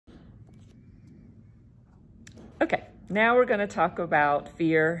Okay, now we're going to talk about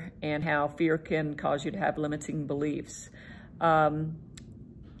fear and how fear can cause you to have limiting beliefs.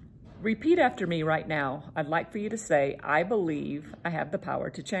 Repeat after me right now. I'd like for you to say, I believe I have the power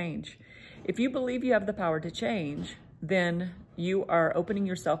to change. If you believe you have the power to change, then you are opening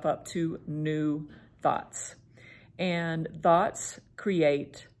yourself up to new thoughts. And thoughts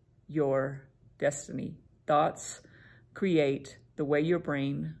create your destiny. Thoughts create the way your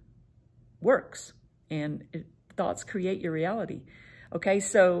brain works. And thoughts create your reality. Okay,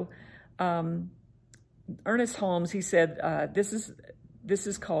 so Ernest Holmes, he said, this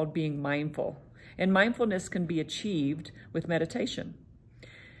is called being mindful. And mindfulness can be achieved with meditation.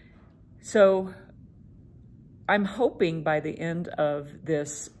 So I'm hoping by the end of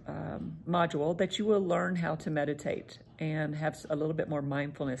this module that you will learn how to meditate and have a little bit more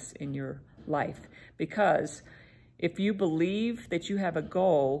mindfulness in your life. Because if you believe that you have a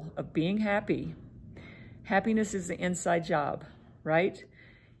goal of being happy, happiness is the inside job, right?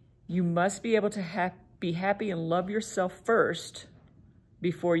 You must be able to be happy and love yourself first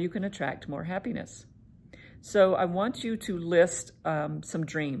before you can attract more happiness. So I want you to list some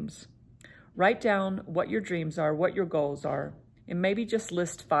dreams. Write down what your dreams are, what your goals are, and maybe just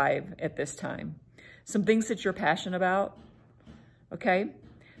list 5 at this time. Some things that you're passionate about, okay?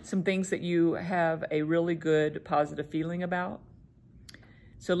 Some things that you have a really good positive feeling about.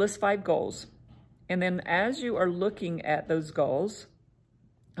 So list 5 goals. And then as you are looking at those goals,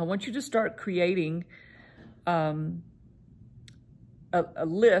 I want you to start creating a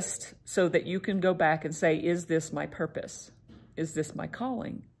list so that you can go back and say, is this my purpose? Is this my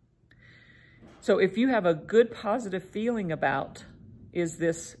calling? So if you have a good positive feeling about, is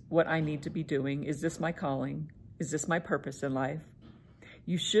this what I need to be doing? Is this my calling? Is this my purpose in life?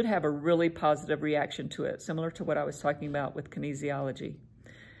 You should have a really positive reaction to it, similar to what I was talking about with kinesiology.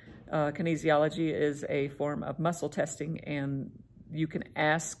 Kinesiology is a form of muscle testing, and you can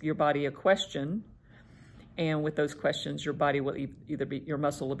ask your body a question, and with those questions, your body will either be, your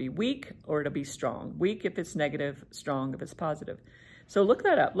muscle will be weak or it'll be strong. Weak if it's negative, strong if it's positive. So look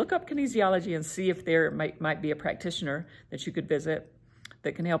that up. Look up kinesiology and see if there might be a practitioner that you could visit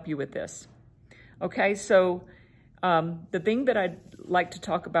that can help you with this. Okay, so the thing that I'd like to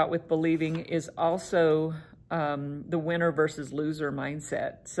talk about with believing is also the winner versus loser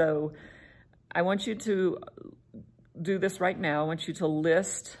mindset. So I want you to do this right now. I want you to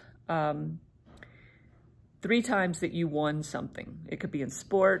list 3 times that you won something. It could be in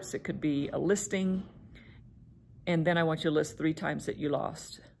sports, it could be a listing, and then I want you to list 3 times that you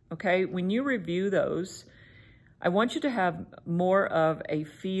lost. Okay, when you review those, I want you to have more of a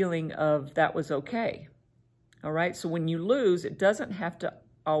feeling of that was okay. All right, so when you lose, it doesn't have to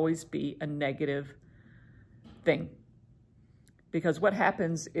always be a negative thing. Because what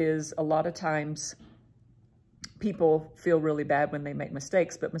happens is a lot of times people feel really bad when they make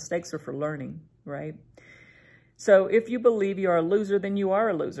mistakes, but mistakes are for learning, right? So if you believe you are a loser, then you are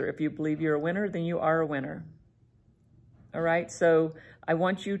a loser. If you believe you're a winner, then you are a winner. All right, so I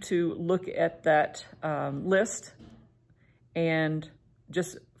want you to look at that list and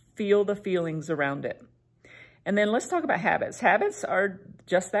just feel the feelings around it. And then let's talk about habits. Habits are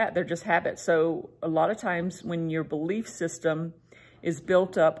just that, they're just habits. So a lot of times when your belief system is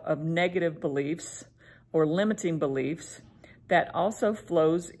built up of negative beliefs or limiting beliefs, that also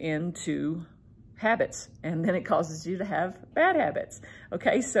flows into habits, and then it causes you to have bad habits.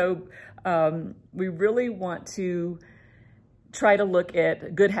 Okay, so we really want to try to look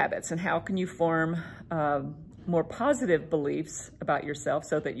at good habits and how can you form more positive beliefs about yourself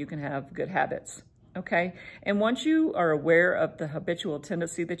so that you can have good habits. Okay, and once you are aware of the habitual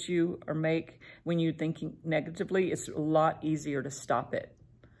tendency that you make when you're thinking negatively, it's a lot easier to stop it.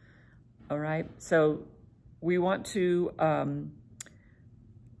 All right, so we want to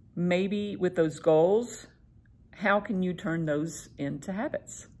maybe with those goals, how can you turn those into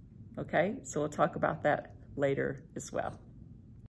habits? Okay, so we'll talk about that later as well.